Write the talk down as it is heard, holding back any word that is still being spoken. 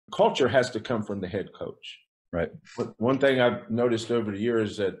culture has to come from the head coach. Right. One thing I've noticed over the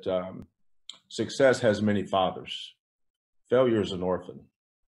years is that success has many fathers. Failure is an orphan.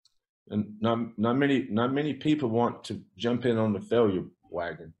 And not many people want to jump in on the failure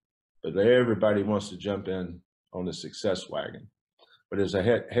wagon, but everybody wants to jump in on the success wagon. But as a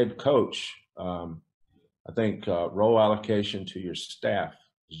head coach, I think role allocation to your staff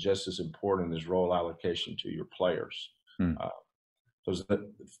is just as important as role allocation to your players. Because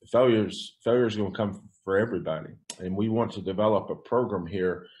failures are going to come for everybody, and we want to develop a program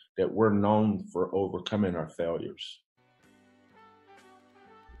here that we're known for overcoming our failures.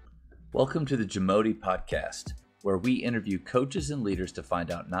 Welcome to the Jamodi podcast, where we interview coaches and leaders to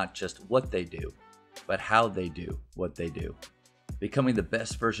find out not just what they do, but how they do what they do. Becoming the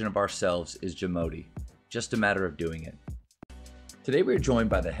best version of ourselves is Jamodi, just a matter of doing it. Today we are joined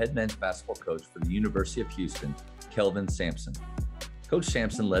by the head men's basketball coach for the University of Houston, Kelvin Sampson. Coach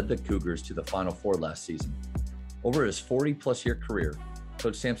Sampson led the Cougars to the Final Four last season. Over his 40-plus year career,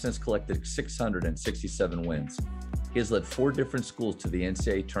 Coach Sampson has collected 667 wins. He has led 4 different schools to the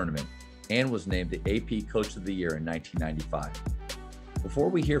NCAA tournament and was named the AP Coach of the Year in 1995. Before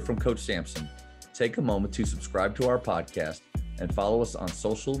we hear from Coach Sampson, take a moment to subscribe to our podcast and follow us on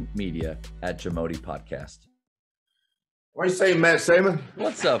social media at Jamodi Podcast. What do you say, Matt Saman?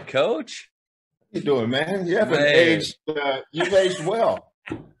 What's up, Coach? How you doing, man? You haven't aged. You've aged well.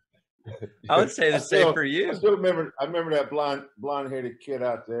 I would say the same for you. I remember that blonde-headed kid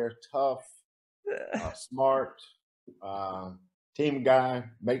out there, tough, smart, team guy,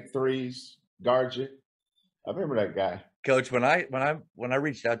 make threes, guard you. I remember that guy. Coach, when I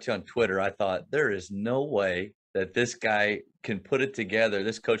reached out to you on Twitter, I thought there is no way that this guy can put it together.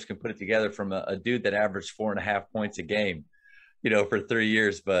 This coach can put it together from a dude that averaged 4.5 points a game, for 3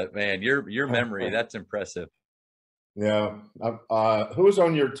 years. But man, your memory, that's impressive. Yeah. Who was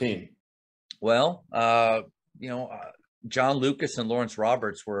on your team? Well, John Lucas and Lawrence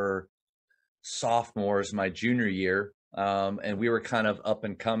Roberts were sophomores my junior year. And we were kind of up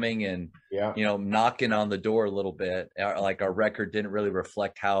and coming and, knocking on the door a little bit. Our record didn't really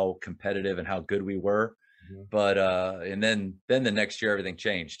reflect how competitive and how good we were. Mm-hmm. But, and then the next year, everything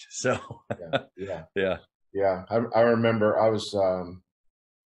changed. So, yeah. I remember I was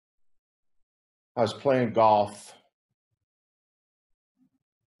playing golf.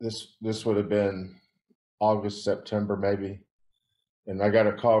 This would have been August, September, maybe. And I got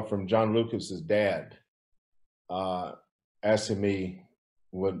a call from John Lucas's dad, asking me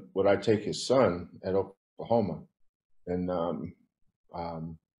would I take his son at Oklahoma, and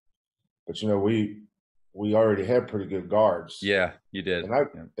but we already had pretty good guards. Yeah, you did.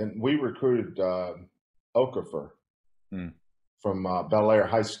 And we recruited Okafor from Bel Air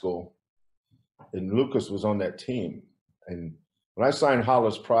High School, and Lucas was on that team. And when I signed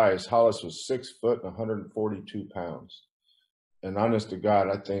Hollis Price, Hollis was 6 foot and 142 pounds. And honest to God,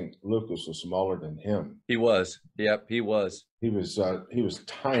 I think Lucas was smaller than him. He was. Yep, he was. He was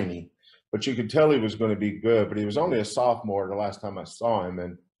tiny, but you could tell he was going to be good. But he was only a sophomore the last time I saw him,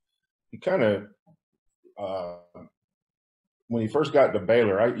 and he kind of when he first got to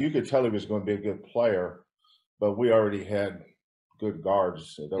Baylor, you could tell he was going to be a good player, but we already had good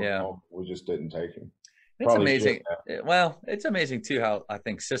guards. So we just didn't take him. It's amazing. Well, it's amazing too how I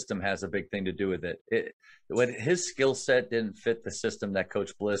think system has a big thing to do with it. When his skill set didn't fit the system that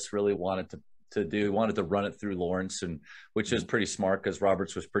Coach Bliss really wanted to do, he wanted to run it through Lawrence, and which is pretty smart because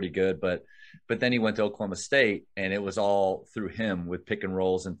Roberts was pretty good. But then he went to Oklahoma State, and it was all through him with pick and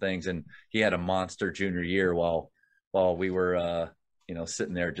rolls and things. And he had a monster junior year while we were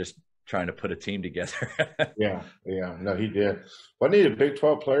sitting there just trying to put a team together. Yeah. No, he did. Wasn't he a Big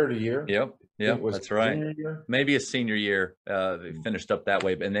 12 Player of the Year? Yep. Yeah, that's right. Maybe a senior year. They finished up that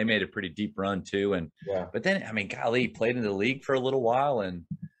way, and they made a pretty deep run too. And but then, golly, he played in the league for a little while, and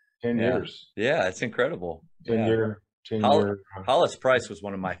 10 years. Yeah, it's incredible. 10 year. Hollis Price was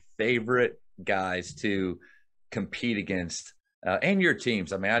one of my favorite guys to compete against, and your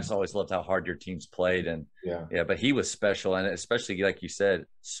teams. I just always loved how hard your teams played, and but he was special, and especially like you said,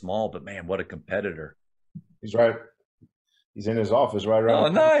 small. But man, what a competitor! He's right. He's in his office right around. Oh,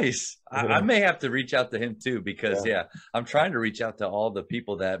 nice. I may have to reach out to him too, because I'm trying to reach out to all the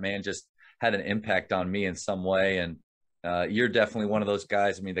people that, man, just had an impact on me in some way. And you're definitely one of those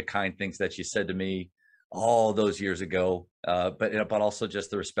guys. The kind things that you said to me all those years ago, but also just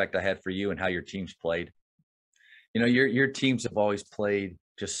the respect I had for you and how your teams played. Your teams have always played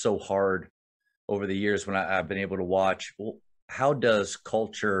just so hard over the years when I've been able to watch. Well, how does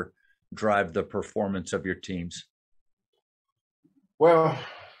culture drive the performance of your teams? Well,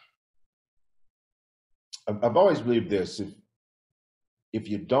 I've always believed this. if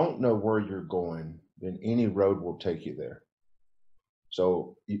you don't know where you're going, then any road will take you there.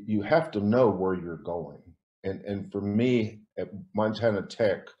 So you have to know where you're going. And for me at Montana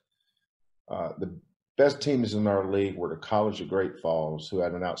Tech, the best teams in our league were the College of Great Falls, who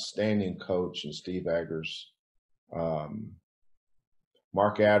had an outstanding coach in Steve Eggers.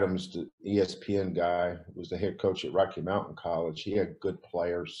 Mark Adams, the ESPN guy, was the head coach at Rocky Mountain College. He had good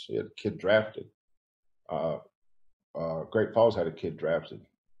players. He had a kid drafted. Great Falls had a kid drafted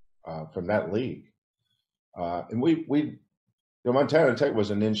from that league. And Montana Tech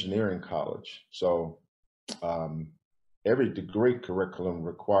was an engineering college. So every degree curriculum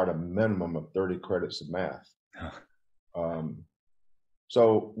required a minimum of 30 credits of math.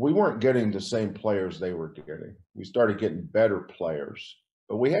 So we weren't getting the same players they were getting. We started getting better players,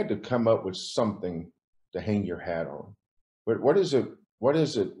 but we had to come up with something to hang your hat on. But what is it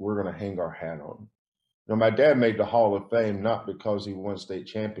we're going to hang our hat on? My dad made the Hall of Fame not because he won state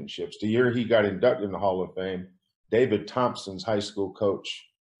championships. The year he got inducted in the Hall of Fame, David Thompson's high school coach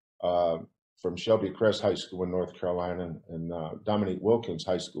from Shelby Crest High School in North Carolina, and Dominique Wilkins'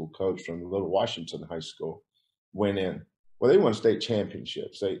 high school coach from Little Washington High School went in. Well, they won state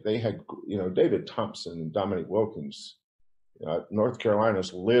championships. They had, David Thompson and Dominique Wilkins. North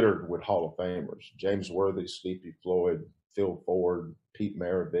Carolina's littered with Hall of Famers: James Worthy, Sleepy Floyd, Phil Ford, Pete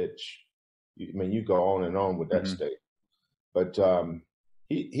Maravich. You go on and on with that state. But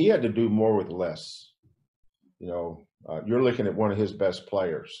he had to do more with less. You're looking at one of his best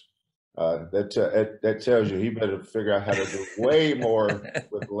players. That tells you he better figure out how to do way more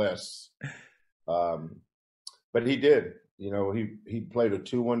with less. But he did. He played a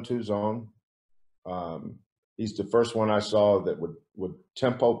 2-1-2 zone. He's the first one I saw that would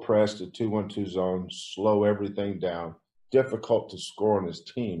tempo press the 2-1-2 zone, slow everything down, difficult to score on his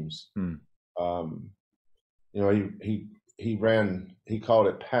teams. He called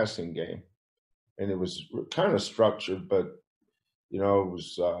it passing game, and it was kind of structured, but it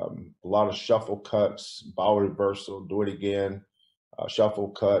was a lot of shuffle cuts, ball reversal, do it again, shuffle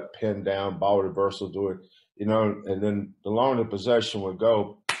cut, pin down, ball reversal, do it, and then the longer the possession would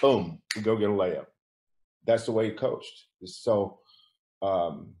go, boom, you go get a layup. That's the way he coached. So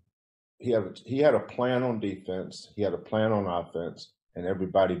he had a plan on defense, he had a plan on offense, and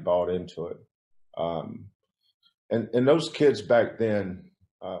everybody bought into it. And those kids back then,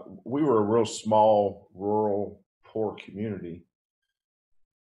 we were a real small, rural, poor community.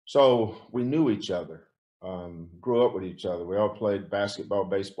 So we knew each other, grew up with each other. We all played basketball,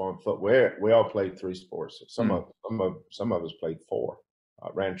 baseball, and football. We all played 3 sports. Some of us played 4,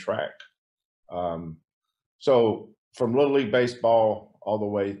 ran track. So from Little League baseball all the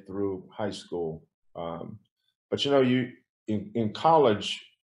way through high school. But in college,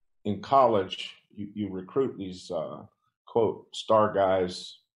 you recruit these quote star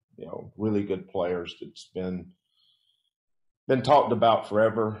guys, really good players that's been talked about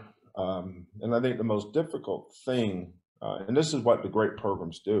forever. And I think the most difficult thing, and this is what the great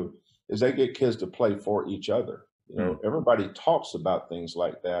programs do, is they get kids to play for each other. Everybody talks about things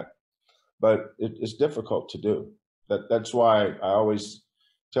like that, but it's difficult to do. That's why I always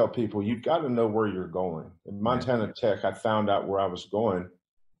tell people, you've got to know where you're going. In Montana Tech, I found out where I was going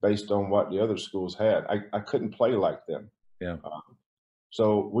based on what the other schools had. I couldn't play like them. Yeah.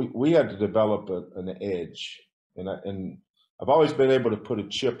 So we had to develop an edge, and I've always been able to put a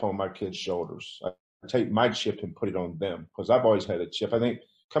chip on my kids' shoulders. I take my chip and put it on them because I've always had a chip. I think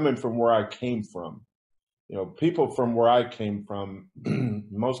coming from where I came from, people from where I came from,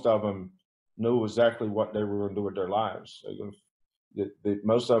 most of them knew exactly what they were going to do with their lives.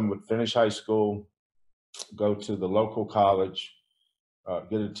 Most of them would finish high school, go to the local college,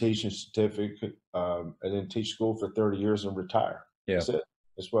 get a teaching certificate, and then teach school for 30 years and retire. Yeah. That's it.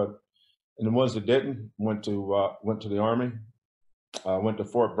 That's what. And the ones that didn't went to the Army, went to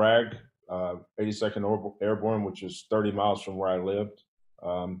Fort Bragg, 82nd Airborne, which is 30 miles from where I lived.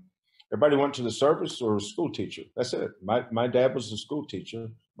 Everybody went to the service or a school teacher. That's it. My dad was a school teacher.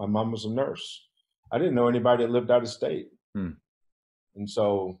 My mom was a nurse. I didn't know anybody that lived out of state. And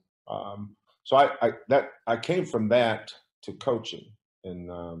so, I came from that to coaching,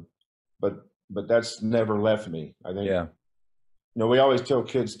 and but that's never left me. I think. Yeah. We always tell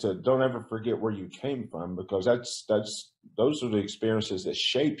kids to don't ever forget where you came from, because those are the experiences that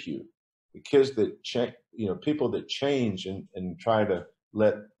shape you. The kids that change, people that change and try to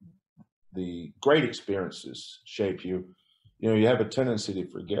let the great experiences shape you. You have a tendency to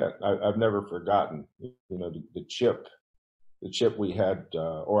forget. I've never forgotten, the chip we had,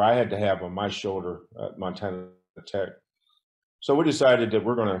 or I had to have on my shoulder at Montana Tech. So we decided that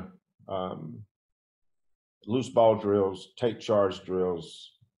we're going to loose ball drills, take charge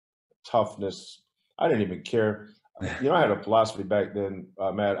drills, toughness. I didn't even care. You know, I had a philosophy back then,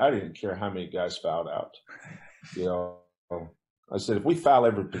 Matt. I didn't care how many guys fouled out. You know, I said, if we foul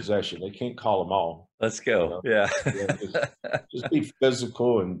every possession, they can't call them all. Let's go. You know? Yeah. Just be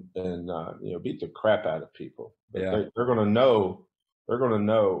physical and you know, beat the crap out of people. But Yeah. they're going to know. They're going to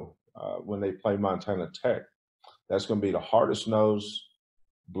know when they play Montana Tech. That's going to be the hardest nosed,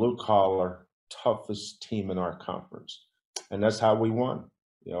 blue collar, toughest team in our conference, and that's how we won.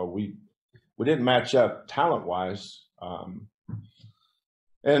 You know, we didn't match up talent wise.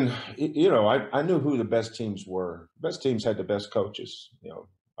 And, you know, I knew who the best teams were. The best teams had the best coaches, you know,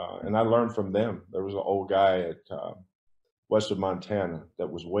 and I learned from them. There was an old guy at Western Montana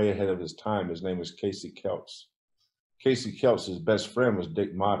that was way ahead of his time. His name was Casey Keltz. Casey Keltz's best friend was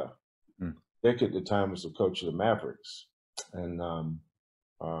Dick Motta. Dick at the time was the coach of the Mavericks. And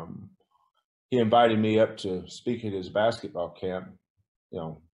he invited me up to speak at his basketball camp. You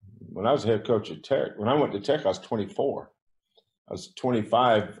know, when I was head coach at Tech, when I went to Tech, I was 24. I was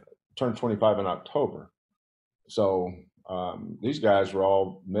 25, turned 25 in October. So these guys were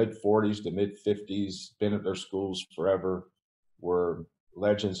all mid-40s to mid-50s, been at their schools forever, were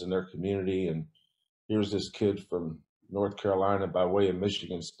legends in their community. And here's this kid from North Carolina by way of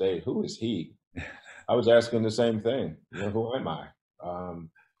Michigan State. Who is he? I was asking the same thing. You know, who am I?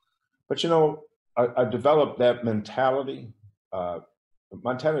 But, you know, I developed that mentality.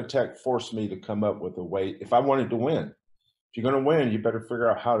 Montana Tech forced me to come up with a way. If I wanted to win, if you're going to win, you better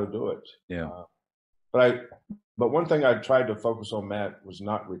figure out how to do it. Yeah. But one thing I tried to focus on, Matt, was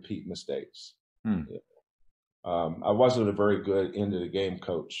not repeat mistakes. I wasn't a very good end of the game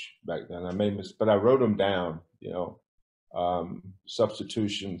coach back then. I made mistakes, but I wrote them down. You know,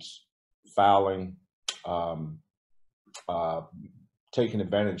 substitutions, fouling, taking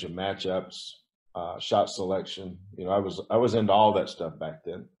advantage of matchups, shot selection. You know, I was into all that stuff back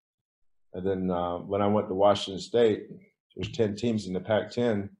then. And then when I went to Washington State, there's 10 teams in the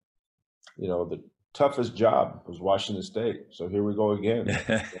Pac-10. You know, the toughest job was Washington State. So here we go again.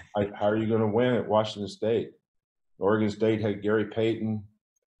 How are you going to win at Washington State? Oregon State had Gary Payton.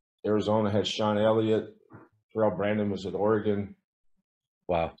 Arizona had Sean Elliott. Terrell Brandon was at Oregon.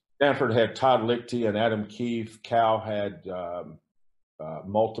 Wow. Stanford had Todd Lichty and Adam Keefe. Cal had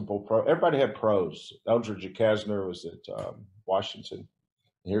multiple pros. Everybody had pros. Eldridge Kastner was at Washington.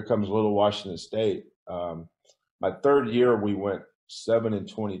 And here comes little Washington State. My third year, we went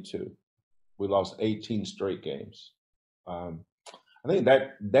 7-22. We lost 18 straight games. I think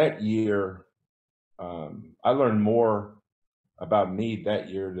that year, I learned more about me that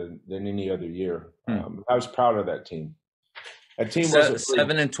year than any other year. I was proud of that team. That team was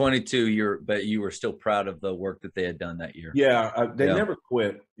 7-22. But you were still proud of the work that they had done that year. Yeah, they never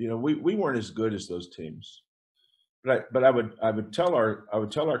quit. You know, we weren't as good as those teams, but I would tell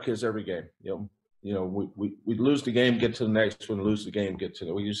our kids every game. You know, we'd lose the game, get to the next one, lose the game, get to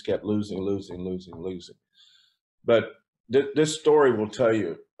the. We just kept losing. But this story will tell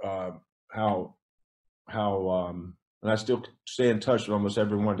you how and I still stay in touch with almost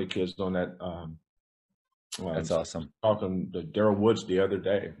every one of the kids on that. That's awesome. Talking to Daryl Woods the other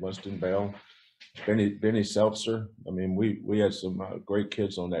day, Winston Bell, Benny Seltzer. I mean, we had some great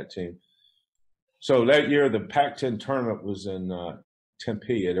kids on that team. So that year, the Pac-10 tournament was in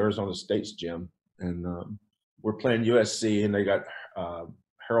Tempe at Arizona State's gym, and we're playing USC, and they got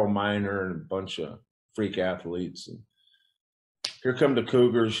Harold Miner and a bunch of freak athletes. And here come the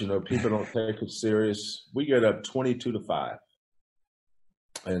Cougars. You know, people don't take it serious. We get up 22-5,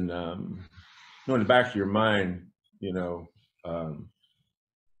 and you know, in the back of your mind, you know, how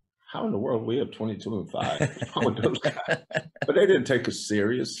in the world we have 22-5? But they didn't take us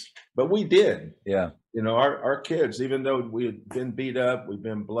serious, but we did. Yeah. You know, our kids, even though we had been beat up, we've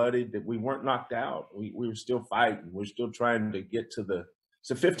been bloodied, that we weren't knocked out. We were still fighting. We're still trying to get to it's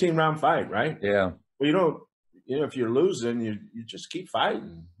a 15-round fight, right? Yeah. Well, you know, if you're losing, you just keep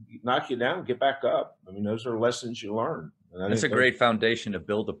fighting. You knock you down, get back up. I mean, those are lessons you learn. It's a great foundation to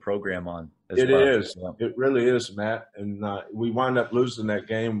build a program on. It is. It really is, Matt. And we wound up losing that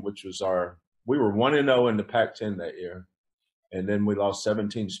game, which was we were 1-0 in the Pac-10 that year. And then we lost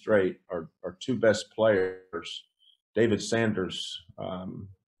 17 straight. Our two best players, David Sanders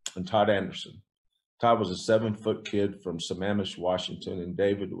and Todd Anderson. Todd was a 7-foot kid from Sammamish, Washington, and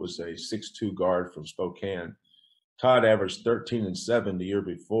David was a 6'2" guard from Spokane. Todd averaged 13 and 7 the year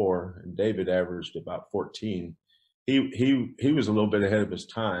before, and David averaged about 14. He was a little bit ahead of his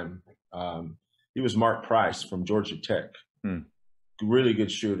time. He was Mark Price from Georgia Tech. Really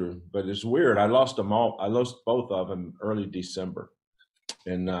good shooter, but it's weird. I lost them all. I lost both of them early December.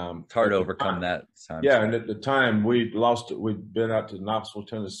 And It's hard to overcome that time. Yeah, and at the time we'd lost it. We'd been out to Knoxville,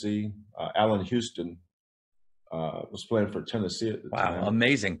 Tennessee. Allen Houston was playing for Tennessee at the time. Wow,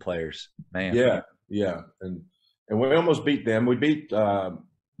 amazing players, man. Yeah, and we almost beat them. We beat it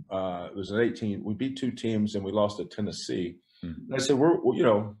was an 18. We beat 2 teams, and we lost to Tennessee. And I said,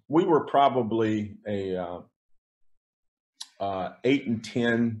 we were probably a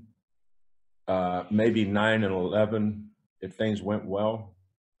 8-10, maybe 9-11 if things went well,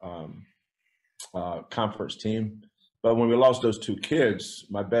 conference team. But when we lost those 2 kids,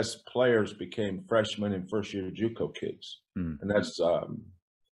 my best players became freshmen and first-year JUCO kids, and that's a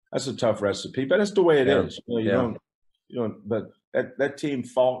tough recipe. But that's the way it is. You don't. But that team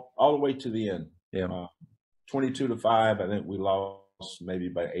fought all the way to the end. 22-5. I think we lost maybe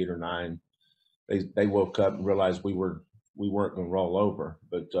by 8 or 9. They woke up and realized we weren't going to roll over.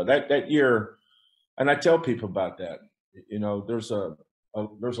 But that year, and I tell people about that. There's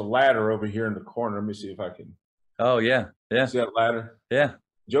a ladder over here in the corner. Let me see if I can. Oh yeah. See that ladder? Yeah.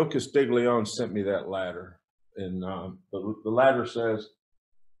 Joe Castiglione sent me that ladder, and the ladder says,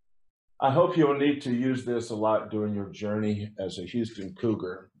 "I hope you'll need to use this a lot during your journey as a Houston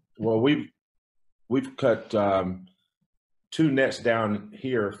Cougar." Well, we've cut 2 nets down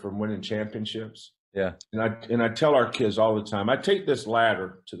here from winning championships. Yeah. And I tell our kids all the time, I take this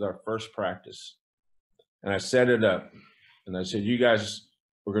ladder to their first practice, and I set it up, and I said, "You guys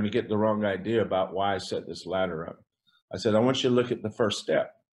were going to get the wrong idea about why I set this ladder up." I said, "I want you to look at the first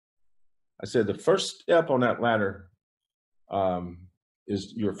step." I said, "The first step on that ladder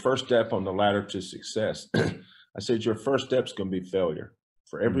is your first step on the ladder to success." I said, "Your first step's going to be failure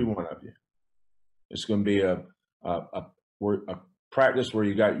for every one of you. It's going to be a practice where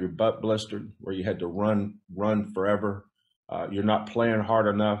you got your butt blistered, where you had to run forever. You're not playing hard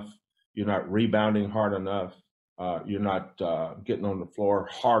enough. You're not rebounding hard enough. You're not getting on the floor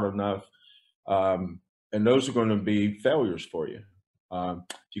hard enough. And those are going to be failures for you.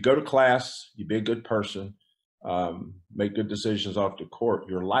 If you go to class, you be a good person, make good decisions off the court,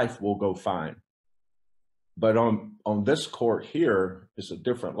 your life will go fine. But on this court here, it's a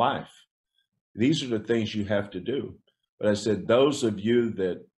different life. These are the things you have to do." But I said, those of you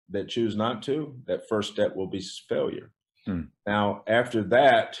that choose not to, that first step will be failure. Now, after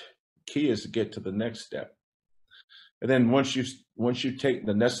that, key is to get to the next step. And then once you take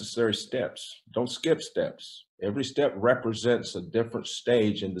the necessary steps, don't skip steps. Every step represents a different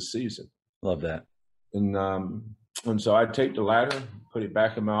stage in the season. Love that. And so I take the ladder, put it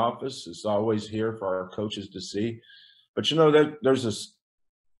back in my office. It's always here for our coaches to see. But there's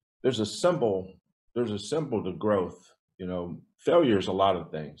a symbol to growth. Failure is a lot of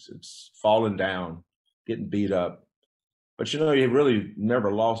things. It's falling down, getting beat up. But you really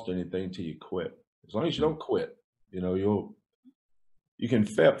never lost anything till you quit. As long as you don't quit, you can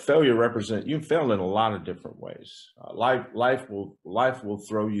failure represent. You can fail in a lot of different ways. Life will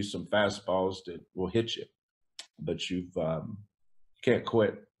throw you some fastballs that will hit you, but you can't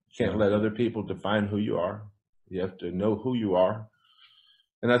quit. You can't let other people define who you are. You have to know who you are,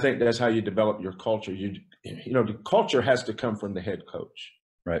 and I think that's how you develop your culture. The culture has to come from the head coach.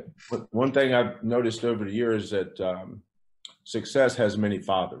 Right. One thing I've noticed over the years is that success has many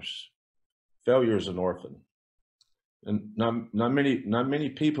fathers. Failure is an orphan. And not many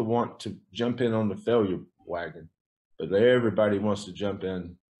people want to jump in on the failure wagon, but everybody wants to jump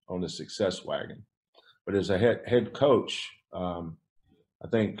in on the success wagon. But as a head coach, I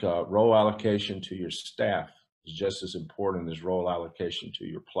think role allocation to your staff is just as important as role allocation to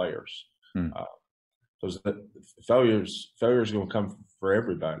your players. Because failure is going to come for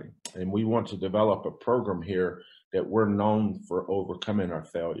everybody, and we want to develop a program here that we're known for overcoming our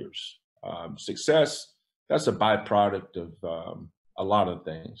failures. Success, that's a byproduct of a lot of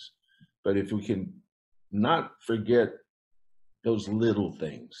things. But if we can not forget those little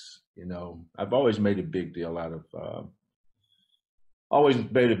things, I've always made a big deal out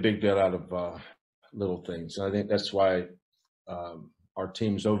of little things. And I think that's why our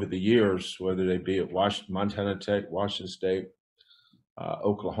teams over the years, whether they be at Montana Tech, Washington State,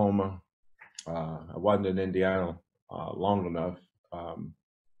 Oklahoma, I wasn't in Indiana long enough.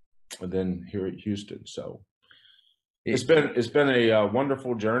 And then here at Houston. So it's been a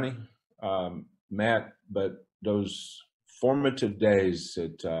wonderful journey, Matt, but those formative days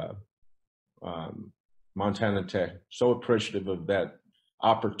at Montana Tech, so appreciative of that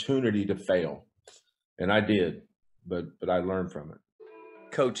opportunity to fail. And I did, but I learned from it.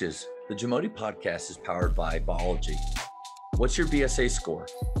 Coaches, the Jamodi podcast is powered by Biology. What's your BSA score?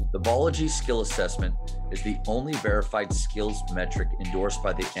 The Vology Skill Assessment is the only verified skills metric endorsed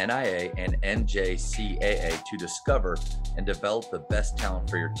by the NIA and NJCAA to discover and develop the best talent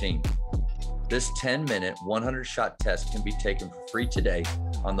for your team. This 10-minute, 100-shot test can be taken for free today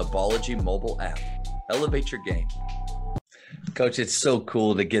on the Vology mobile app. Elevate your game. Coach, it's so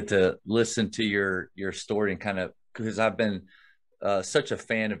cool to get to listen to your story and kind of, because I've been such a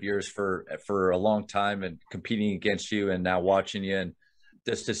fan of yours for a long time and competing against you and now watching you, and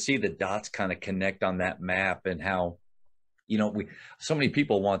just to see the dots kind of connect on that map and how, so many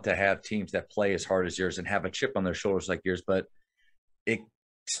people want to have teams that play as hard as yours and have a chip on their shoulders like yours, but it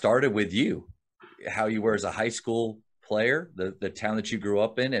started with you, how you were as a high school player, the town that you grew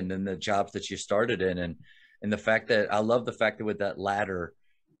up in, and then the jobs that you started in. And the fact that I love the fact that with that ladder,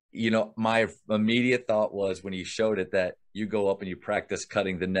 my immediate thought was when you showed it that you go up and you practice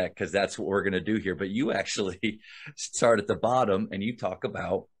cutting the neck, because that's what we're going to do here. But you actually start at the bottom and you talk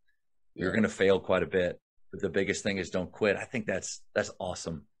about you're going to fail quite a bit, but the biggest thing is don't quit. I think that's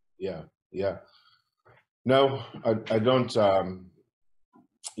awesome. Yeah. No, I don't.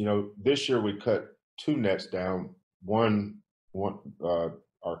 This year we cut 2 nets down. One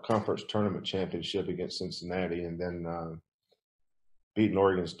our conference tournament championship against Cincinnati, and then beating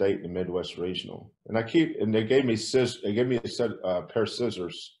Oregon State in the Midwest Regional. And they gave me a pair of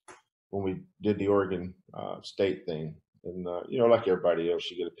scissors when we did the Oregon State thing. And like everybody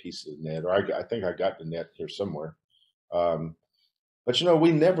else, you get a piece of the net, or I think I got the net here somewhere. But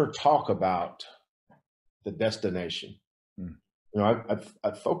we never talk about the destination.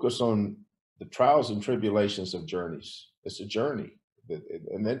 I focus on the trials and tribulations of journeys. It's a journey.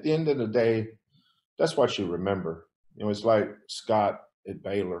 And at the end of the day, that's what you remember. It's like Scott at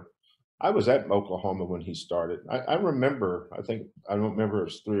Baylor. I was at Oklahoma when he started. I remember, I don't remember, it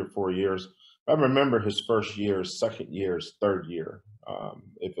was 3 or 4 years. I remember his first year, his second year, his third year,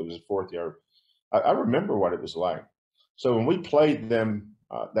 if it was his fourth year. I remember what it was like. So when we played them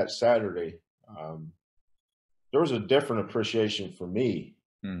that Saturday, there was a different appreciation for me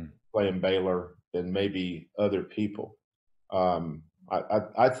playing Baylor than maybe other people.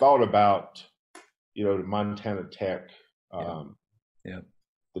 I thought about, the Montana Tech,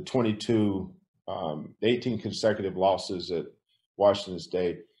 the 22, the 18 consecutive losses at Washington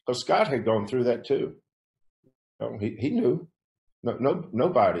State. Because Scott had gone through that too. He knew.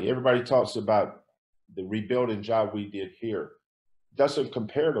 Nobody. Everybody talks about the rebuilding job we did here. Doesn't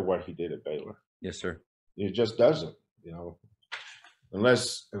compare to what he did at Baylor. Yes, sir. It just doesn't.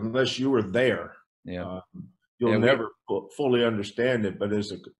 Unless you were there. You'll never fully understand it. But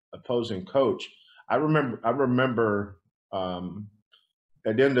as an opposing coach, I remember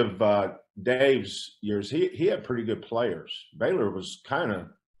at the end of Dave's years, he had pretty good players. Baylor was kind of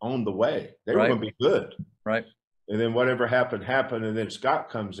on the way. They were going to be good. Right. And then whatever happened. And then Scott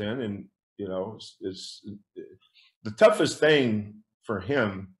comes in and, it's the toughest thing for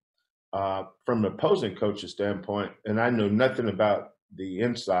him from the opposing coach's standpoint, and I know nothing about the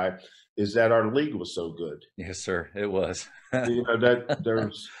inside, is that our league was so good. Yes, sir. It was. That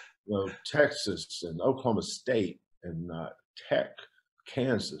there's Texas and Oklahoma State and Tech,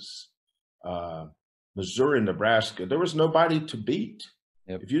 Kansas, Missouri, Nebraska. There was nobody to beat.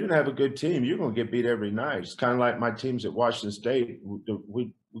 Yep. If you didn't have a good team, you're going to get beat every night. It's kind of like my teams at Washington State.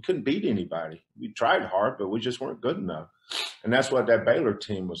 We couldn't beat anybody. We tried hard, but we just weren't good enough. And that's what that Baylor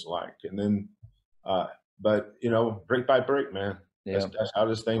team was like. And then, but brick by brick, man. Yeah. That's how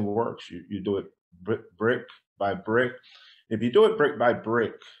this thing works. You do it brick by brick. If you do it brick by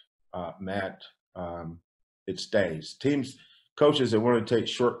brick, Matt, it stays. Coaches that want to take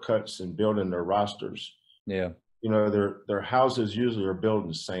shortcuts in building their rosters. Yeah. Their houses usually are built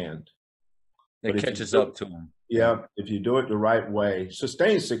in sand. It catches up to them. Yeah. If you do it the right way,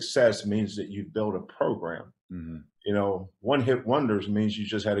 sustained success means that you build a program. Mm-hmm. One hit wonders means you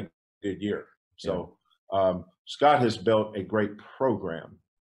just had a good year. So Scott has built a great program,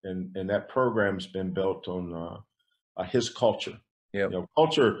 and that program's been built on his culture. Yeah.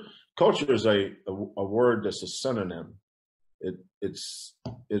 Culture is a word that's a synonym. It's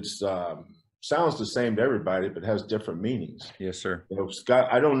sounds the same to everybody, but has different meanings. Yes, sir.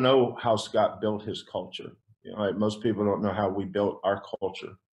 Scott, I don't know how Scott built his culture. Like most people don't know how we built our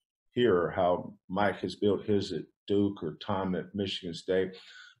culture here, or how Mike has built his at Duke or Tom at Michigan State.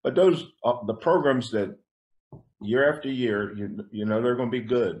 But those the programs that year after year, they're going to be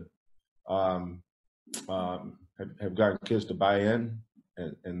good. Have gotten kids to buy in,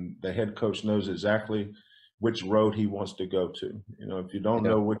 and the head coach knows exactly which road he wants to go to. If you don't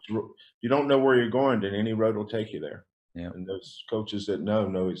know you don't know where you're going, then any road will take you there. Yeah. And those coaches that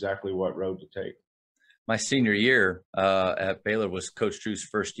know exactly what road to take. my senior year at Baylor was Coach Drew's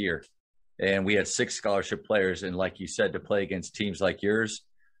first year, and we had 6 scholarship players. And like you said, to play against teams like yours,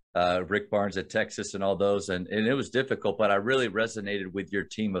 Rick Barnes at Texas and all those, and it was difficult. But I really resonated with your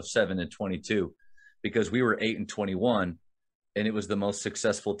team of 7-22 because we were 8-21, and it was the most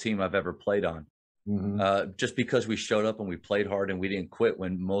successful team I've ever played on. Mm-hmm. Just because we showed up and we played hard and we didn't quit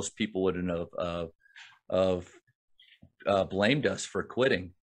when most people wouldn't have blamed us for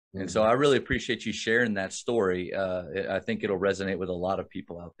quitting. And so I really appreciate you sharing that story. I think it'll resonate with a lot of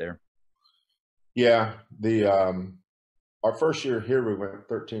people out there. Yeah, our first year here, we went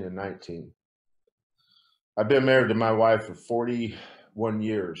 13-19. I've been married to my wife for 41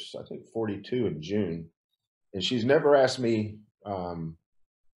 years, I think 42 in June. And she's never asked me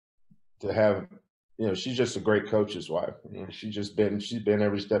to have, she's just a great coach's wife. She's been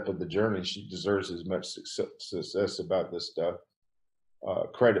every step of the journey. She deserves as much success about this stuff,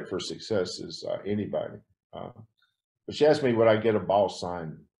 credit for success as anybody. But she asked me, would I get a ball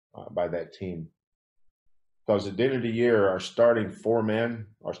signed by that team? Because at the end of the year, our starting 3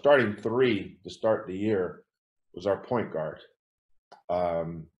 to start the year was our point guard.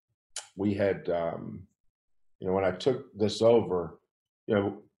 We had, when I took this over,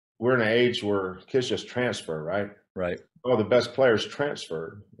 we're in an age where kids just transfer, right? Right. All the best players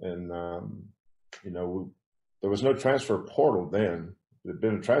transferred. And, there was no transfer portal then. If there had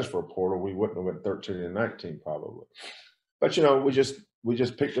been a transfer portal, we wouldn't have went 13-19 probably. But, we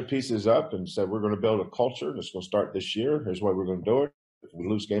just picked the pieces up and said, we're going to build a culture and it's going to start this year. Here's why we're going to do it. If we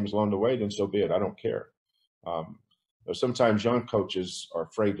lose games along the way, then so be it. I don't care. Sometimes young coaches are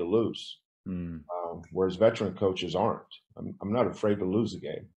afraid to lose, whereas veteran coaches aren't. I'm not afraid to lose a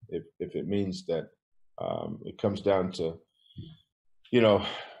game if it means that it comes down to,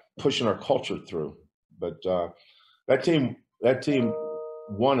 pushing our culture through. But that team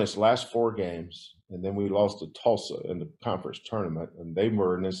won its last 4 games, and then we lost to Tulsa in the conference tournament, and they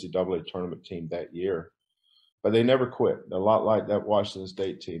were an NCAA tournament team that year. But they never quit. A lot like that Washington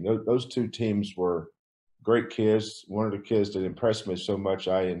State team. Those 2 teams were great kids. One of the kids that impressed me so much,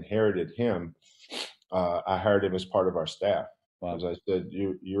 I inherited him. I hired him as part of our staff. Wow. As I said,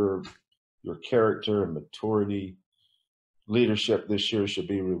 your character and maturity, leadership this year should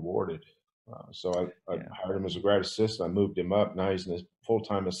be rewarded. So I hired him as a grad assistant. I moved him up. Now he's a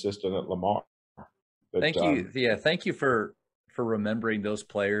full-time assistant at Lamar. But, thank you. Thank you for remembering those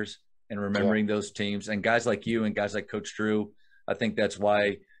players and remembering those teams and guys like you and guys like Coach Drew. I think that's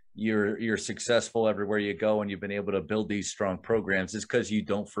why you're successful everywhere you go, and you've been able to build these strong programs is because you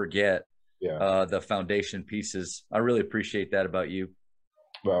don't forget the foundation pieces. I really appreciate that about you.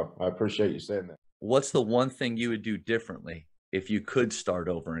 Well, I appreciate you saying that. What's the one thing you would do differently if you could start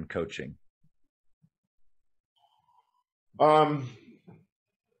over in coaching?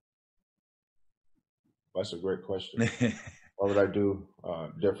 That's a great question. What would I do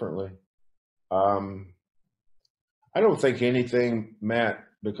differently? I don't think anything, Matt,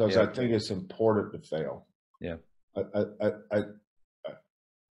 because I think it's important to fail. Yeah.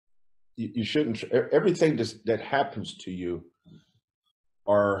 You shouldn't. Everything that happens to you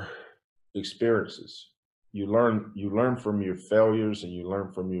are experiences. You learn from your failures and you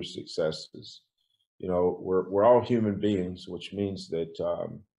learn from your successes. We're all human beings, which means that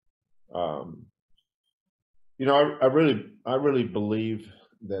I really believe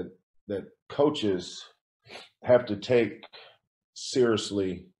that coaches have to take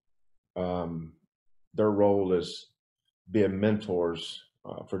seriously their role as being mentors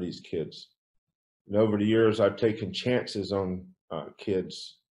for these kids. And over the years, I've taken chances on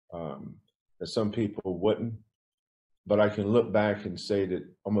kids that some people wouldn't, but I can look back and say that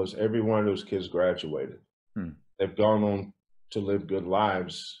almost every one of those kids graduated. They've gone on to live good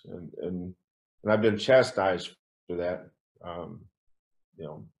lives, and I've been chastised for that.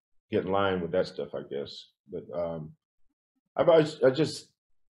 Get in line with that stuff, I guess. But I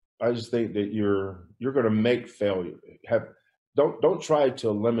just think that you're going to make failure. Don't try to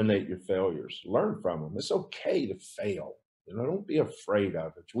eliminate your failures. Learn from them. It's okay to fail. Don't be afraid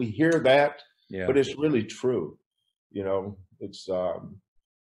of it. We hear that, but it's really true. It's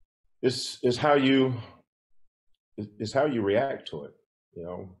how you react to it.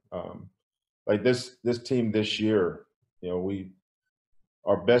 Like this team this year.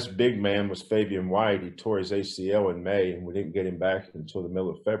 Our best big man was Fabian White. He tore his ACL in May, and we didn't get him back until the middle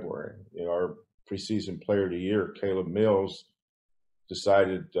of February. Our preseason player of the year, Caleb Mills,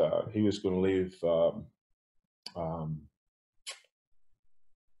 decided he was going to leave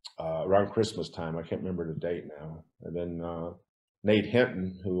around Christmas time. I can't remember the date now. And then Nate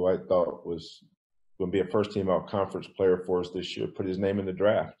Hinton, who I thought was going to be a first-team all-conference player for us this year, put his name in the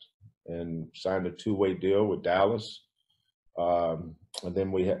draft. and signed a 2-way deal with Dallas. And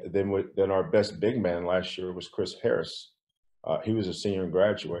then our best big man last year was Chris Harris. He was a senior and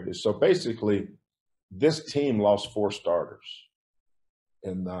graduated. So basically, this team lost 4 starters,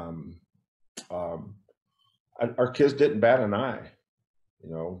 and our kids didn't bat an eye.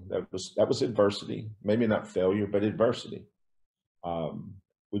 That was adversity. Maybe not failure, but adversity.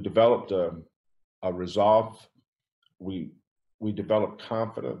 We developed a resolve. We developed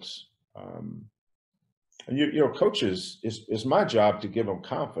confidence. And coaches, it's my job to give them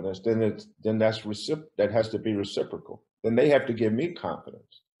confidence. Then that has to be reciprocal. Then they have to give me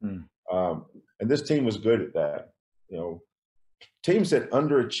confidence. And this team was good at that. Teams that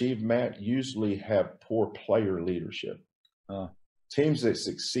underachieve, Matt, usually have poor player leadership. Teams that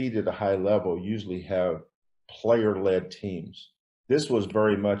succeed at a high level usually have player-led teams. This was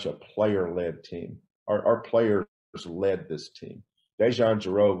very much a player-led team. Our players led this team. Dejan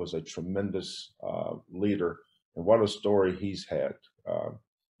Giroux was a tremendous leader, and what a story he's had.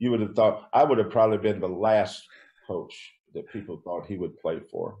 You would have thought I would have probably been the last coach that people thought he would play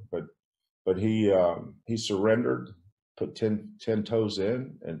for, but he surrendered, put 10 toes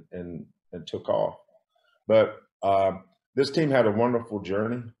in, and took off. But this team had a wonderful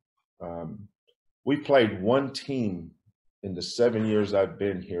journey. We played one team in the 7 years I've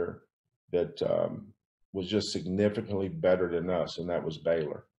been here that was just significantly better than us, and that was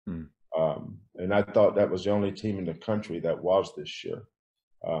Baylor. And I thought that was the only team in the country that was this year.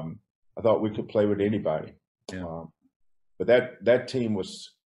 I thought we could play with anybody. Yeah. But that team was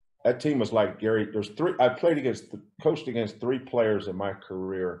like Gary. I coached against 3 players in my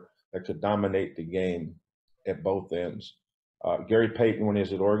career that could dominate the game at both ends. Gary Payton when he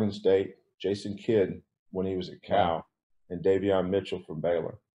was at Oregon State, Jason Kidd when he was at Cal, and Davion Mitchell from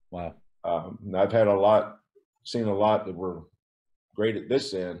Baylor. Wow. I've seen a lot that were great at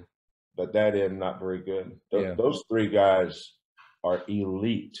this end, but that end not very good. Those 3 guys are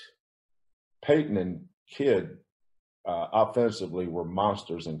elite. Payton and Kidd offensively were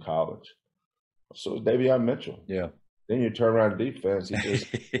monsters in college. So was Davion Mitchell. Yeah. Then you turn around defense,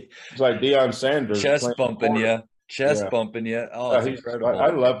 it's like Deion Sanders. Chest bumping you. Oh, it's incredible. I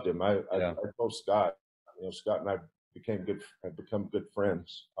loved him. I told Scott, Scott and I have become good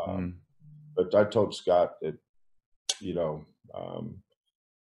friends. But I told Scott that, I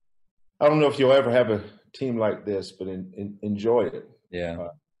don't know if you'll ever have a team like this, but enjoy it. Yeah.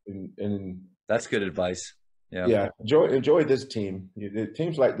 And that's good advice. Yeah. Yeah. Enjoy this team.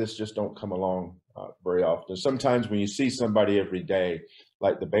 Teams like this just don't come along very often. Sometimes when you see somebody every day,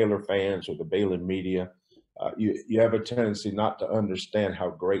 like the Baylor fans or the Baylor media, you have a tendency not to understand how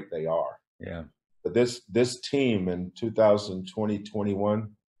great they are. Yeah. But this team in 2020-21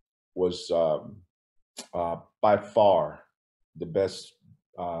 was by far the best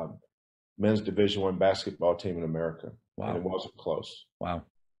men's Division I basketball team in America. Wow. And it wasn't close. Wow.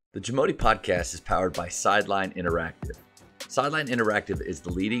 The Jamodi podcast is powered by Sideline Interactive. Sideline Interactive is the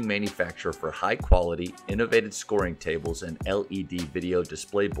leading manufacturer for high-quality, innovative scoring tables and LED video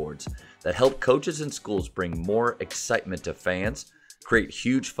display boards that help coaches and schools bring more excitement to fans, create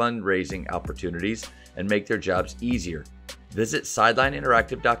huge fundraising opportunities, and make their jobs easier. Visit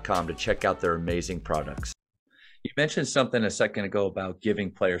sidelineinteractive.com to check out their amazing products. You mentioned something a second ago about giving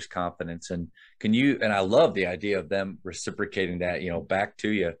players confidence, and I love the idea of them reciprocating that, back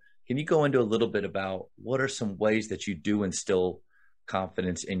to you. Can you go into a little bit about what are some ways that you do instill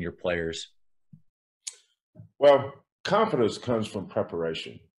confidence in your players? Well, confidence comes from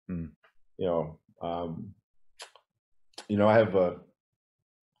preparation. I have a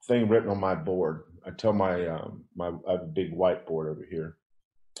thing written on my board. I tell I have a big whiteboard over here,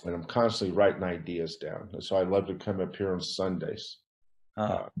 and I'm constantly writing ideas down. And so I love to come up here on Sundays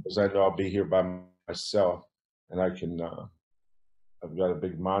because I know I'll be here by myself, and I can. I've got a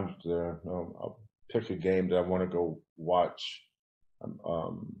big monitor there. I'll pick a game that I want to go watch.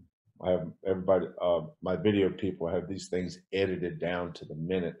 I have everybody. My video people have these things edited down to the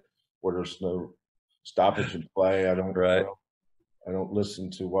minute, where there's no stoppage and play. I don't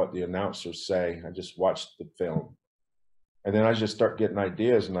listen to what the announcers say. I just watch the film. And then I just start getting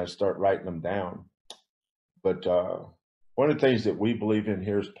ideas and I start writing them down. But one of the things that we believe in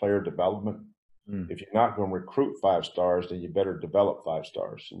here is player development. If you're not going to recruit 5 stars, then you better develop 5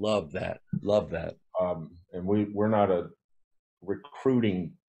 stars. Love that. And we're not a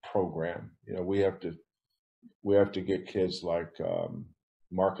recruiting program. We have to get kids like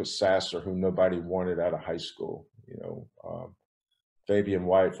Marcus Sasser, who nobody wanted out of high school. Fabian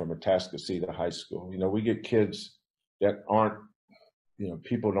White from Atascocita High School. We get kids that aren't,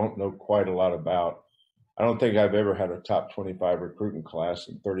 people don't know quite a lot about. I don't think I've ever had a top 25 recruiting class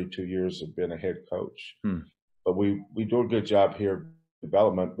in 32 years of being a head coach. But we do a good job here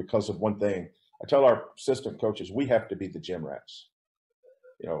development because of one thing. I tell our assistant coaches, we have to be the gym rats.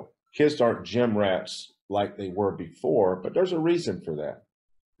 You know, kids aren't gym rats like they were before, but there's a reason for that.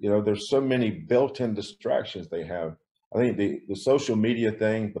 You know, there's so many built-in distractions they have. I think the social media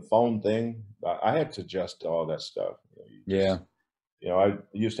thing, the phone thing, I had to adjust to all that stuff. Yeah. You know, I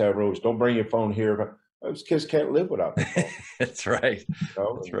used to have rules, don't bring your phone here, but those kids can't live without their phone. That's right. You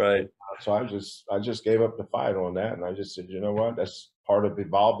know? That's right. So I just gave up the fight on that. And I just said, you know what, that's part of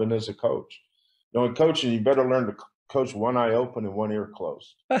evolving as a coach. You know, in coaching, you better learn to coach one eye open and one ear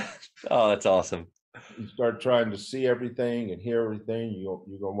closed. Oh, that's awesome. You start trying to see everything and hear everything, you're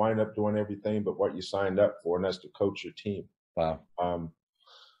going to wind up doing everything but what you signed up for, and that's to coach your team. Wow.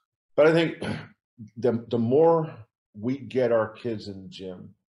 But I think the more we get our kids in the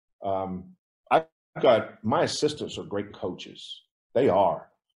gym, I've got my assistants are great coaches. They are.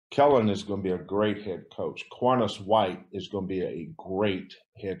 Kellen is going to be a great head coach. Quantas White is going to be a great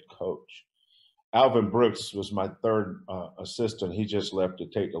head coach. Alvin Brooks was my third assistant. He just left to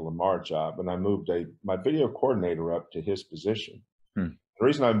take the Lamar job, and I moved my video coordinator up to his position. The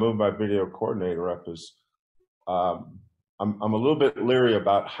reason I moved my video coordinator up is I'm a little bit leery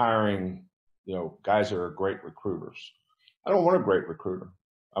about hiring, you know, guys that are great recruiters. I don't want a great recruiter.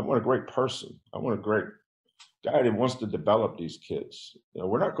 I want a great person. I want a great guy that wants to develop these kids. You know,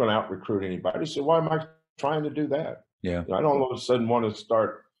 we're not going to out recruit anybody. So why am I trying to do that? Yeah. You know, I don't all of a sudden want to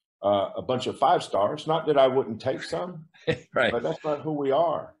start a bunch of 5 stars. Not that I wouldn't take some, Right. but that's not who we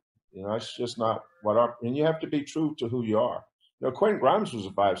are. You know, it's just not what and you have to be true to who you are. You know, Quentin Grimes was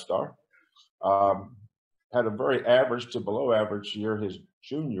a 5-star, had a very average to below average year his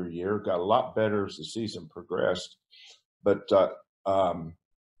junior year, got a lot better as the season progressed. But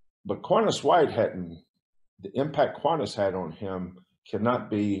Quantas White the impact Quantas had on him cannot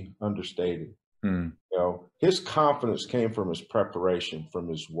be understated. You know, his confidence came from his preparation, from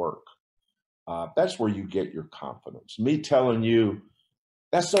his work. That's where you get your confidence. Me telling you,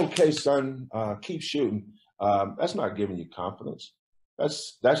 that's okay, son, keep shooting. That's not giving you confidence.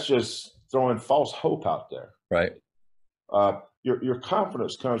 That's just throwing false hope out there. Right. Your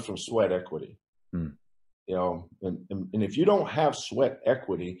confidence comes from sweat equity. You know, and if you don't have sweat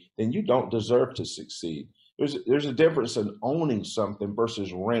equity, then you don't deserve to succeed. There's a difference in owning something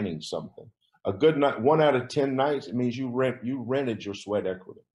versus renting something. A good night, 1 out of 10 nights, it means you rented your sweat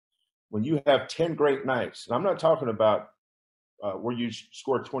equity. When you have 10 great nights, and I'm not talking about where you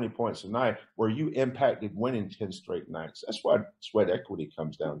score 20 points a night, where you impacted winning 10 straight nights. That's what sweat equity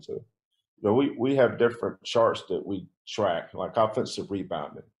comes down to. You know, we have different charts that we track, like offensive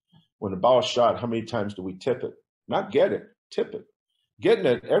rebounding. When the ball's shot, how many times do we tip it? Not get it, tip it. Getting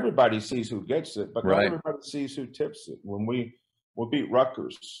it, everybody sees who gets it, but not everybody sees who tips it. When we beat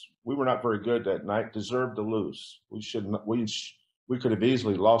Rutgers, we were not very good that night, deserved to lose. We could have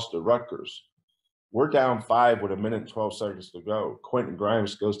easily lost to Rutgers. We're down 5 with 1 minute and 12 seconds to go. Quentin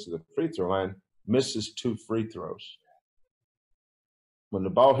Grimes goes to the free throw line, misses 2 free throws. When the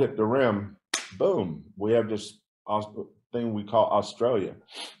ball hit the rim, boom, we have this thing we call Australia,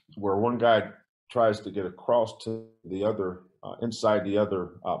 where one guy tries to get across to the other, inside the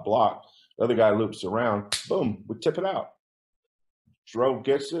other block. The other guy loops around, boom, we tip it out. Jerome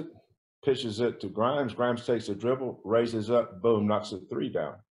gets it, pitches it to Grimes. Grimes takes a dribble, raises up, boom, knocks a 3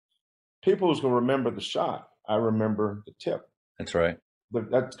 down. People's going to remember the shot. I remember the tip. That's right. But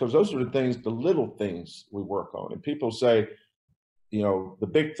that's because those are the things, the little things we work on. And people say, you know, the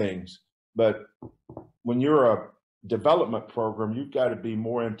big things. But when you're a development program, you've got to be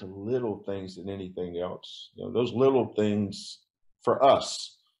more into little things than anything else. You know, those little things for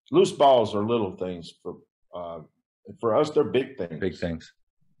us, loose balls are little things. For us, they're big things. Big things.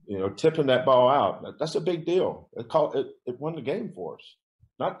 You know, tipping that ball out, that's a big deal. It won the game for us.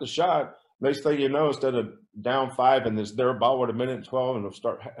 Not the shot. Next thing you know, instead of down 5 and it's their ball with 1 minute and 12 and they'll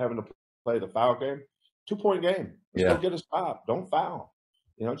start having to play the foul game, 2-point game. Let's go get a stop. Don't foul.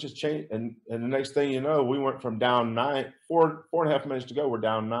 You know, just change. And the next thing you know, we went from down 9, 4.5 minutes to go, we're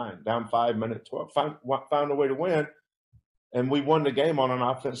down 9, down 5, minute 12, found a way to win. And we won the game on an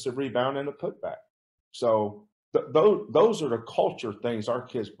offensive rebound and a putback. So those are the culture things our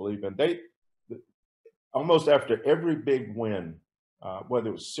kids believe in. They almost after every big win, whether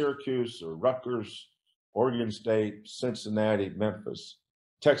it was Syracuse or Rutgers, Oregon State, Cincinnati, Memphis,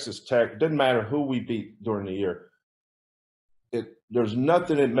 Texas Tech, didn't matter who we beat during the year. There's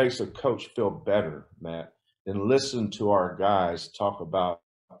nothing that makes a coach feel better, Matt, than listen to our guys talk about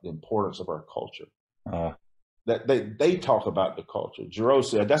the importance of our culture. That they talk about the culture. Giroux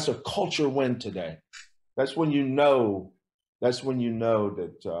said, that's a culture win today. that's when you know, that's when you know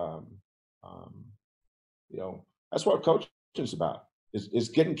that, um, you know, that's what coaching is about, is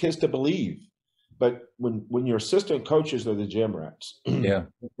getting kids to believe. But when your assistant coaches are the gym rats, Yeah.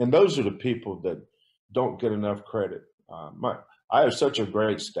 and those are the people that don't get enough credit. I have such a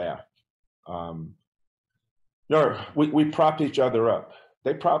great staff. Um, we prop each other up.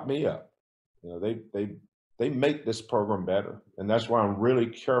 They prop me up. You know, they make this program better, and that's why I'm really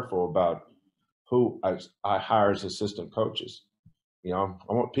careful about who I hire as assistant coaches. You know,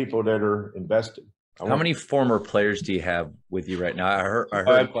 I want people that are invested. I How want. many former players do you have with you right now? I I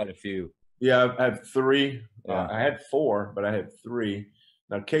heard quite a few. Yeah, I have three. Yeah. I had four, but I have three.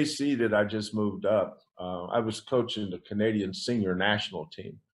 Now, KC that I just moved up, I was coaching the Canadian senior national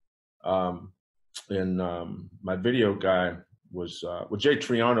team. Um, and my video guy was, well, Jay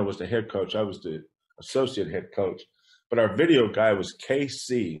Triano was the head coach. I was the associate head coach. But our video guy was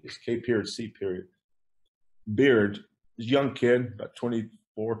KC, it's K period, C period, Beard, young kid, about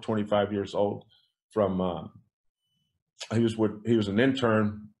 24, 25 years old, from he was an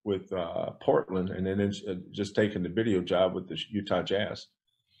intern with Portland, and then just taking the video job with the Utah Jazz.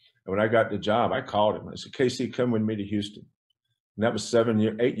 And when I got the job, I called him. I said, "KC, come with me to Houston." And that was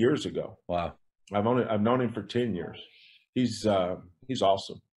 8 years ago. Wow. I've known him for 10 years. He's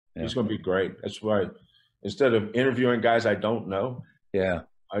awesome. Yeah. He's going to be great. That's why instead of interviewing guys I don't know, Yeah.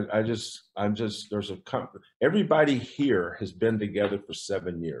 everybody here has been together for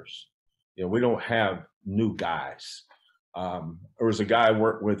 7 years. You know, we don't have new guys. There was a guy I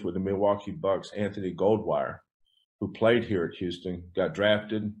worked with the Milwaukee Bucks, Anthony Goldwire, who played here at Houston, got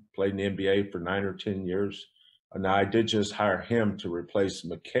drafted, played in the NBA for 9 or 10 years. And now I did just hire him to replace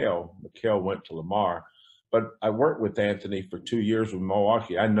McHale. McHale went to Lamar, but I worked with Anthony for 2 years with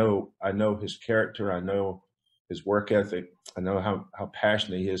Milwaukee. I know his character. I know his work ethic. I know how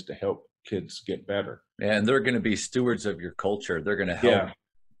passionate he is to help kids get better. And they're going to be stewards of your culture. They're going to help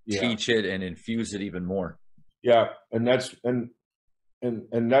teach it and infuse it even more. Yeah, and that's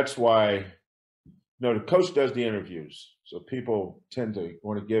why, you know, the coach does the interviews. So people tend to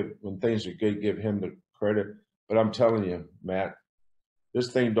want to give, when things are good, give him the credit. But I'm telling you, Matt,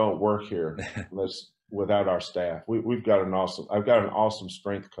 this thing don't work here without our staff. I've got an awesome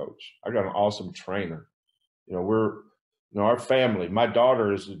strength coach. I've got an awesome trainer. You know, our family, my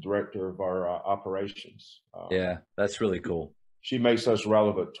daughter is the director of our operations. Yeah, that's really cool. She makes us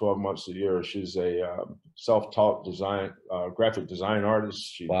relevant 12 months a year. She's a self-taught graphic design artist.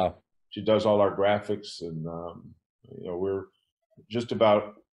 She does all our graphics, and you know, we're just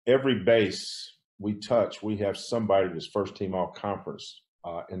about every base we touch, we have somebody that's first team all conference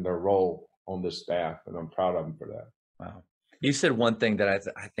in their role on this staff, and I'm proud of them for that. Wow. You said one thing that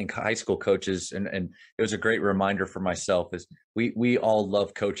I think high school coaches, and it was a great reminder for myself, is we all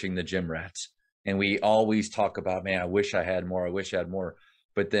love coaching the gym rats. And we always talk about, man, I wish I had more. I wish I had more.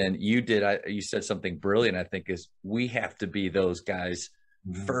 But then you said something brilliant, I think, is we have to be those guys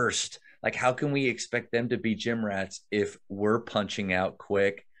first. Like, how can we expect them to be gym rats if we're punching out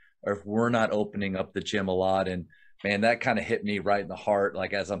quick, or if we're not opening up the gym a lot? And man, that kind of hit me right in the heart,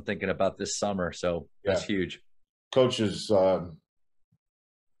 like as I'm thinking about this summer. So that's huge. Coaches, I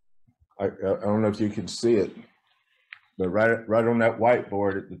don't know if you can see it, but right on that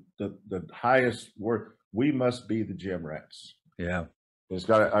whiteboard, the highest word, we must be the gym rats. Yeah. It's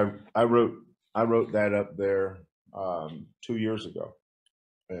got, I wrote that up there 2 years ago.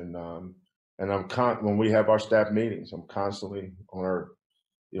 And when we have our staff meetings, I'm constantly on our,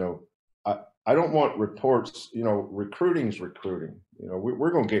 you know, I don't want reports, you know, recruiting's recruiting. You know,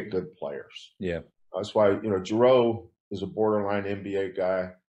 we're going to get good players. Yeah. That's why, you know, Giroux is a borderline NBA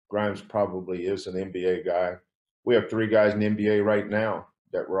guy. Grimes probably is an NBA guy. We have 3 guys in the NBA right now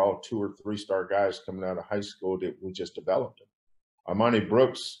that were all 2 or 3 star guys coming out of high school that we just developed them. Armani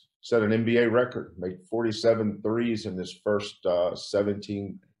Brooks set an NBA record, made 47 threes in his first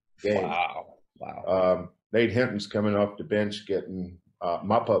 17 games. Wow. Nate Hinton's coming off the bench getting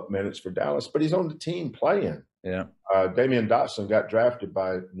mop-up minutes for Dallas, but he's on the team playing. Yeah. Damian Dotson got drafted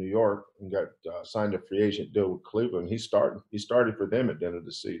by New York and got signed a free agent deal with Cleveland. He started for them at the end of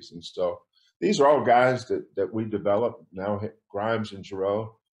the season. So these are all guys that we developed. Now Grimes and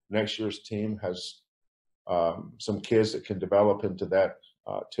Giroux. Next year's team has some kids that can develop into that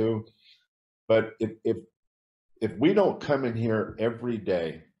too. But if we don't come in here every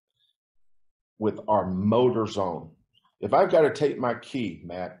day with our motors on, if I've got to take my key,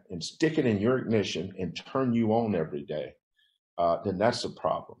 Matt, and stick it in your ignition and turn you on every day, then that's a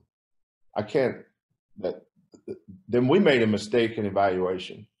problem. I can't. Then we made a mistake in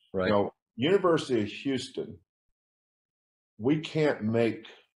evaluation. Right. You know, University of Houston, we can't make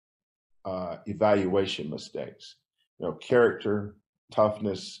evaluation mistakes. Character,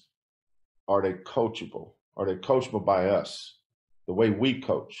 toughness. Are they coachable? Are they coachable by us? The way we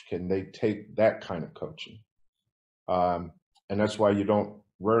coach, can they take that kind of coaching? And that's why you don't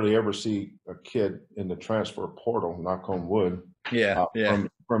rarely ever see a kid in the transfer portal, knock on wood,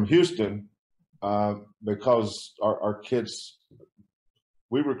 from Houston, because our kids,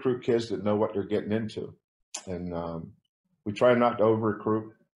 we recruit kids that know what they're getting into. And we try not to over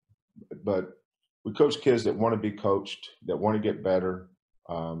recruit, but we coach kids that want to be coached, that want to get better.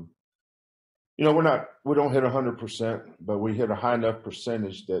 We don't hit 100%, but we hit a high enough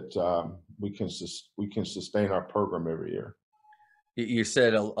percentage that we can sustain our program every year. You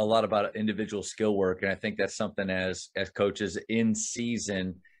said a lot about individual skill work, and I think that's something as coaches in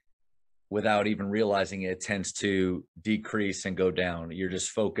season, without even realizing it, tends to decrease and go down. You're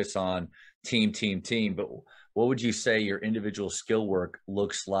just focused on team. But what would you say your individual skill work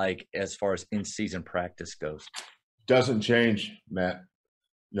looks like as far as in-season practice goes? Doesn't change, Matt.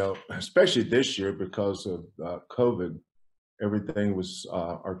 Especially this year because of COVID, everything was,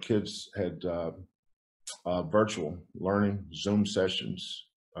 our kids had virtual learning, Zoom sessions,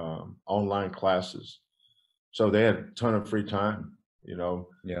 online classes. So they had a ton of free time,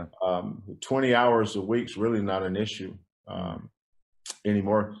 20 hours a week's really not an issue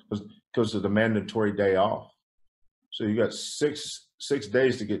anymore because of the mandatory day off. So you got six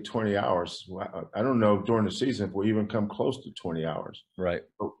days to get 20 hours. I don't know during the season if we even come close to 20 hours. Right.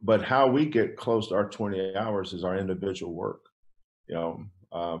 But how we get close to our 20 hours is our individual work.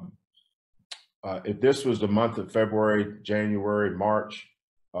 If this was the month of February, January, March,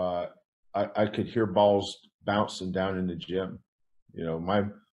 I could hear balls bouncing down in the gym.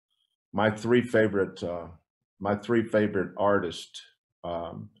 My three favorite artists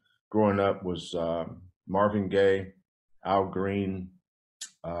growing up was Marvin Gaye, Al Green.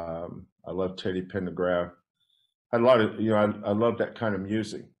 I love Teddy Pendergrass. I had a lot of, I love that kind of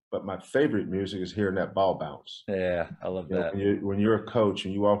music. But my favorite music is hearing that ball bounce. Yeah, I love that. When you're a coach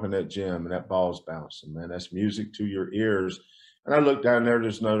and you walk in that gym and that ball's bouncing, man, that's music to your ears. And I look down there,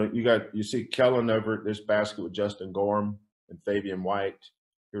 you see Kellen over at this basket with Justin Gorham and Fabian White.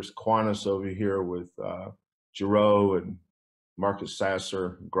 Here's Quantas over here with Giroux and Marcus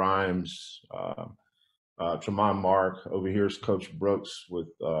Sasser, Grimes, Tremont Mark. Over here is Coach Brooks with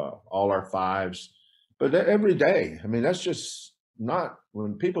all our fives. But every day, that's just not,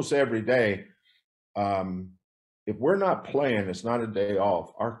 when people say every day, if we're not playing, it's not a day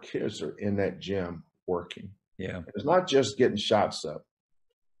off. Our kids are in that gym working. Yeah. It's not just getting shots up.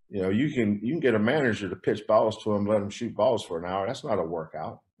 You can get a manager to pitch balls to them, let them shoot balls for an hour. That's not a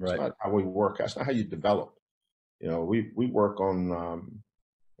workout. That's not how we work. That's not how you develop. We work on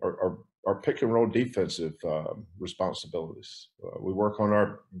our pick and roll defensive responsibilities. We work on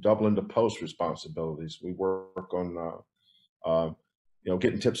our double into post responsibilities. We work on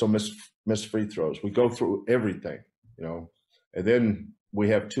getting tips on missed free throws. We go through everything, and then we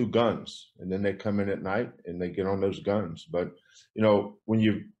have two guns, and then they come in at night and they get on those guns. But when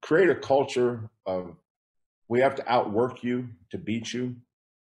you create a culture of we have to outwork you to beat you,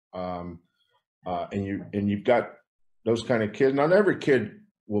 and you've got those kind of kids. Not every kid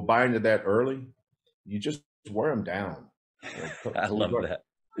will buy into that early. You just wear them down. I love that.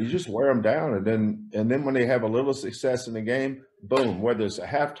 You just wear them down, and then when they have a little success in the game, boom, whether it's a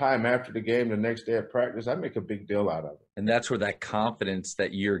halftime, after the game, the next day at practice, I make a big deal out of it. And that's where that confidence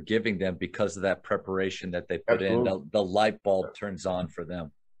that you're giving them because of that preparation that they put Absolutely. in, the light bulb turns on for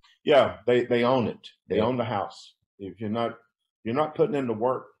them. Yeah, they own it. They own the house. If you're not putting in the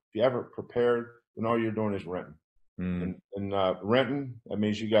work, if you haven't prepared, then all you're doing is renting. And renting, that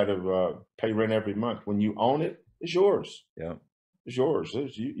means you got to pay rent every month. When you own it, it's yours. Yeah. It's yours.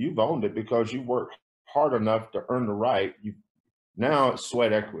 You've owned it because you worked hard enough to earn the right. Now it's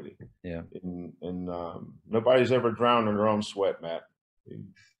sweat equity. Yeah. And nobody's ever drowned in their own sweat, Matt.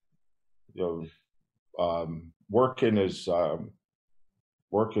 Working is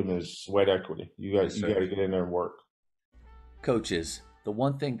sweat equity. You got to get in there and work. Coaches, the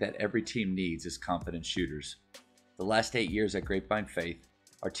one thing that every team needs is confident shooters. The last 8 years at Grapevine Faith,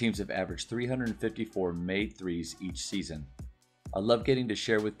 our teams have averaged 354 made threes each season. I love getting to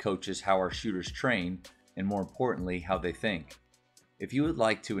share with coaches how our shooters train and, more importantly, how they think. If you would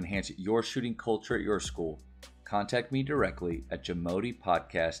like to enhance your shooting culture at your school, contact me directly at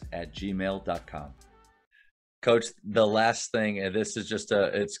jamodipodcast@gmail.com. Coach, the last thing, and this is just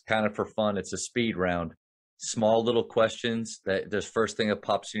it's kind of for fun, it's a speed round. Small little questions that the first thing that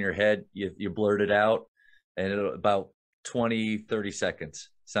pops in your head, you blurt it out, and about 20, 30 seconds.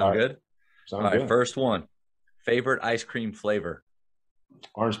 Sound good? Sound All right, good. first one. Favorite ice cream flavor?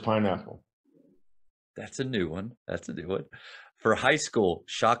 Orange pineapple. That's a new one. For high school,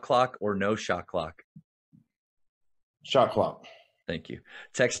 shot clock or no shot clock? Shot clock. Thank you.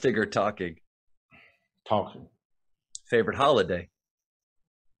 Texting or talking? Talking. Favorite holiday?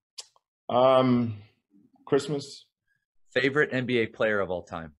 Christmas. Favorite NBA player of all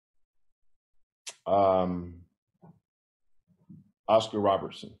time? Oscar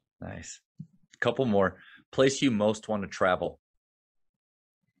Robertson. Nice. Couple more. Place you most want to travel?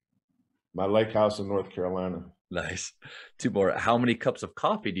 My lake house in North Carolina. Nice. Two more. How many cups of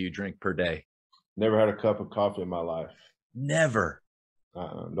coffee do you drink per day? Never had a cup of coffee in my life. Never.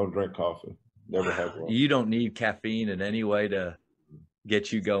 Don't drink coffee. Never had one. You don't need caffeine in any way to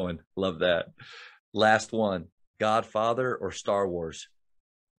get you going. Love that. Last one. Godfather or Star Wars?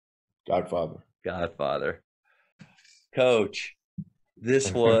 Godfather. Coach,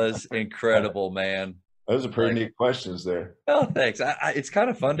 this was incredible, man. Those are pretty neat questions there. Oh, thanks. It's kind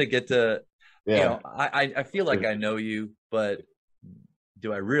of fun to get to, I feel like I know you, but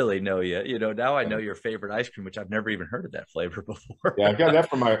do I really know you? Now I know your favorite ice cream, which I've never even heard of that flavor before. Yeah, I got that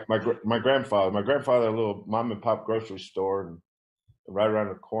from my grandfather. My grandfather had a little mom and pop grocery store, and right around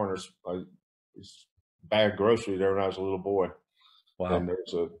the corner, this bag of grocery there when I was a little boy. Wow. And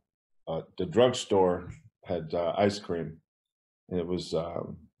there's the drugstore had ice cream, and it was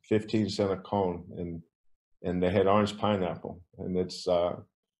 15 cents a cone, and they had orange pineapple, and it's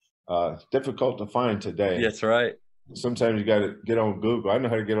difficult to find today. That's right. Sometimes you got to get on Google. I know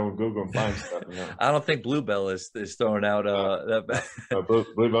how to get on Google and find stuff. I don't think Bluebell is throwing out that.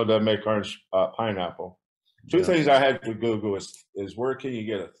 Bluebell doesn't make orange pineapple. Two things I had to Google is where can you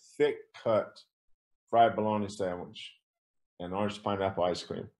get a thick cut fried bologna sandwich and orange pineapple ice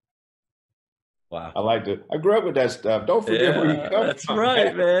cream. Wow. I liked it. I grew up with that stuff. Don't forget where you come that's from.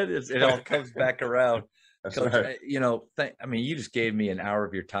 Right, man. It all comes back around. That's Coach, right. You just gave me an hour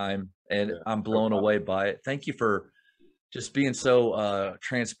of your time, and I'm blown away by it. Thank you for just being so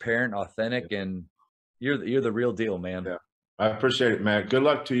transparent, authentic, and you're the real deal, man. Yeah, I appreciate it, man. Good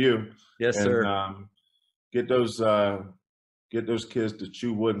luck to you. Yes, and, sir. Get those kids to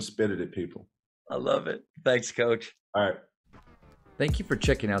chew wood and spit it at people. I love it. Thanks, Coach. All right. Thank you for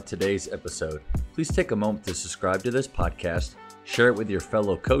checking out today's episode. Please take a moment to subscribe to this podcast, share it with your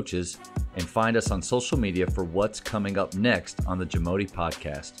fellow coaches, and find us on social media for what's coming up next on the Jamodi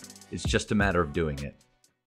podcast. It's just a matter of doing it.